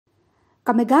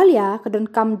Ka Meghalaya ka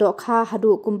donkam Dohkha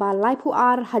Haduh kumba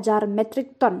laipuar hajar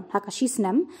metrik ton haka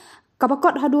Shisnem,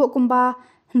 kabakot Haduh kumba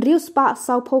hendrius pa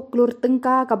saupo Klur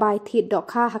Tyngka thied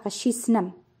Dohkha haka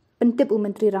Shisnem. Pyntip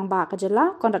Myntri Rangbah ka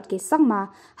Jylla Conrad K Sangma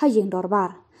Iing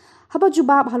Dorbar. Haba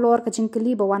jubba halor ka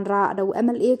jingkylli ba wanrah ada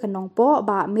MLA ka Nongpoh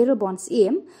Bah Mayralborn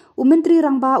Syiem, Myntri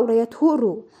Rangbah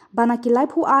iathuh bana kilai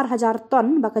puar hajar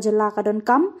ton ba ka Jylla ka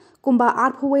donkam kumba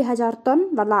arpuwe hajar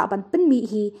ton lala ban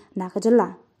pynmih na ka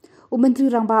Jylla.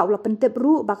 Myntri Rangbah ula pyntip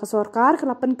baka sorkar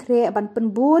kala pynkreh ban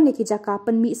pynbun yaki jaka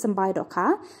pynmih symbai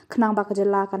Dohkha, khnang baka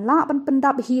Jylla kan la ban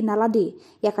pyndap nalade,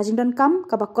 ya ka jingdonkam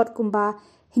kabakot kumba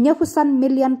hinyapusan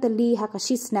million teli haka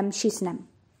Shisnem.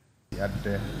 At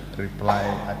the reply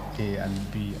at A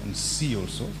and B and C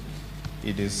also,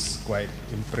 it is quite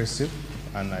impressive,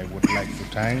 and I would like to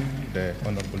thank the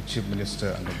Honorable Chief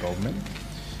Minister and the government.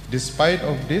 Despite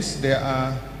of this, there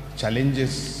are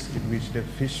challenges in which the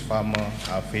fish farmer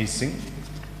are facing,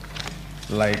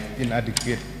 like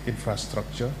inadequate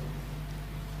infrastructure,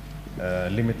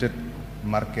 limited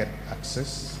market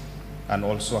access, and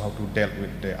also how to deal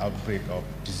with the outbreak of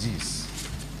disease.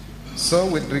 So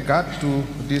with regard to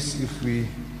this, if we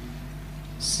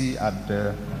see at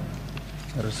the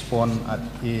response at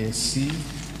AC,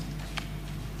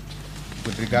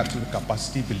 with regard to the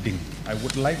capacity building, I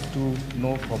would like to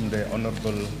know from the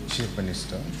Honorable Chief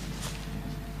Minister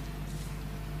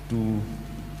to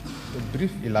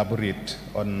brief elaborate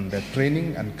on the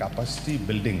training and capacity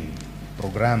building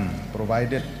program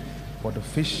provided for the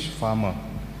fish farmer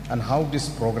and how this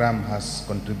program has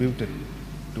contributed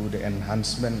to the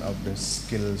enhancement of the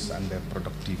skills and the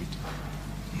productivity.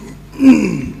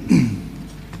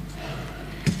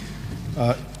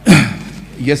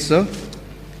 Yes, sir.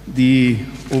 The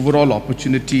overall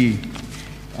opportunity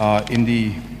in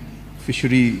the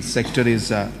fishery sector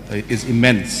is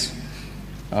immense.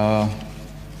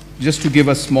 Just to give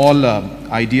a small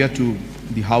idea to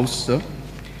the House, sir,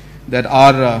 that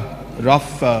our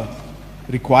rough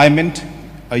requirement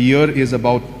a year is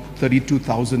about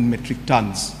 32,000 metric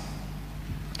tons,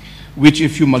 which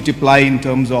if you multiply in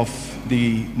terms of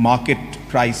the market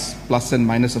price, plus and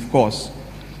minus of course,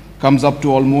 comes up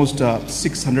to almost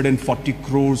 640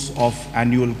 crores of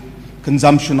annual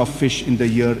consumption of fish in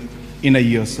a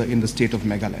year, sir, in the state of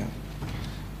Meghalaya.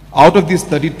 Out of these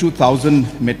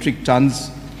 32,000 metric tons,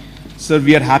 sir,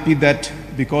 we are happy that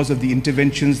because of the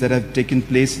interventions that have taken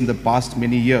place in the past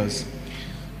many years,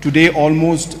 today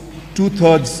almost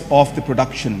 2/3 of the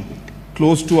production,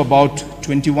 close to about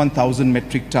 21,000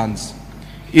 metric tons,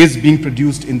 is being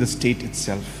produced in the state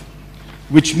itself,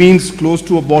 which means close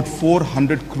to about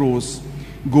 400 crores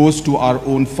goes to our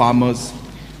own farmers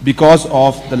because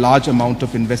of the large amount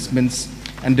of investments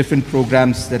and different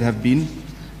programs that have been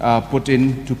put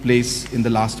into place in the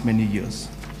last many years.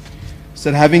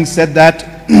 Sir, having said that,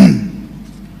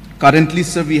 currently,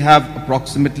 sir, we have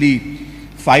approximately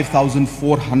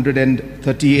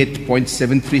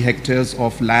 5,438.73 hectares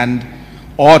of land,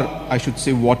 or I should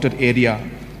say water area,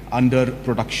 under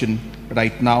production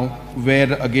right now,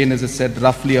 where again, as I said,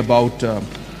 roughly about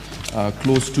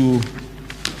close to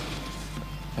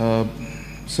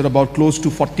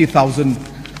 40,000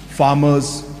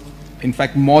 farmers, in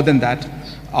fact more than that,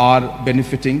 are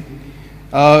benefiting.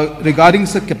 Regarding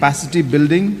sir, capacity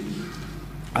building,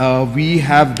 we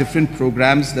have different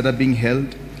programs that are being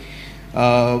held,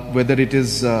 whether it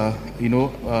is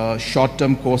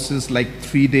short-term courses like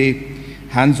 3-day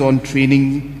hands-on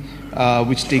training,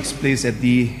 which takes place at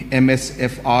the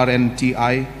MSFR and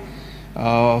TI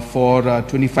for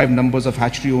 25 numbers of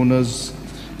hatchery owners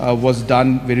was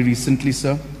done very recently,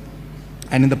 sir.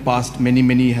 And in the past,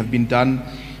 many have been done.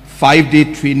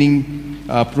 5-day training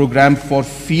program for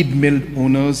feed mill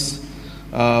owners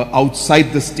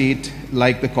outside the state,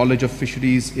 like the College of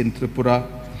Fisheries in Tripura.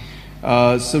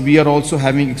 So we are also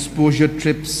having exposure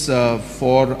trips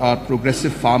for our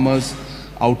progressive farmers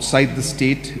outside the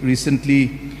state.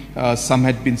 Recently, some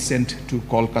had been sent to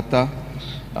Kolkata.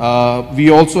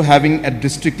 We also having at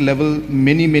district level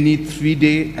many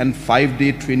 3-day and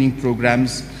 5-day training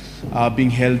programs being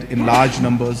held in large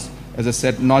numbers, as I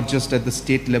said, not just at the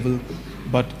state level,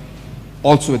 but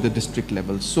also at the district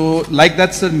level. So like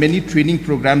that, sir, many training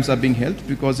programs are being held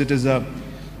because it is a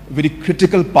very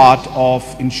critical part of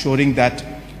ensuring that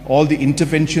all the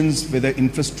interventions, whether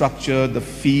infrastructure, the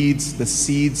feeds, the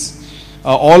seeds,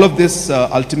 all of this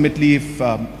ultimately, if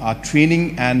our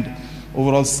training and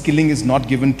overall skilling is not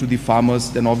given to the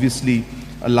farmers, then obviously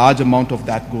a large amount of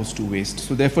that goes to waste.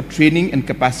 So therefore, training and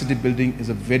capacity building is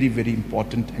a very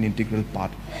important and integral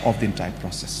part of the entire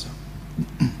process.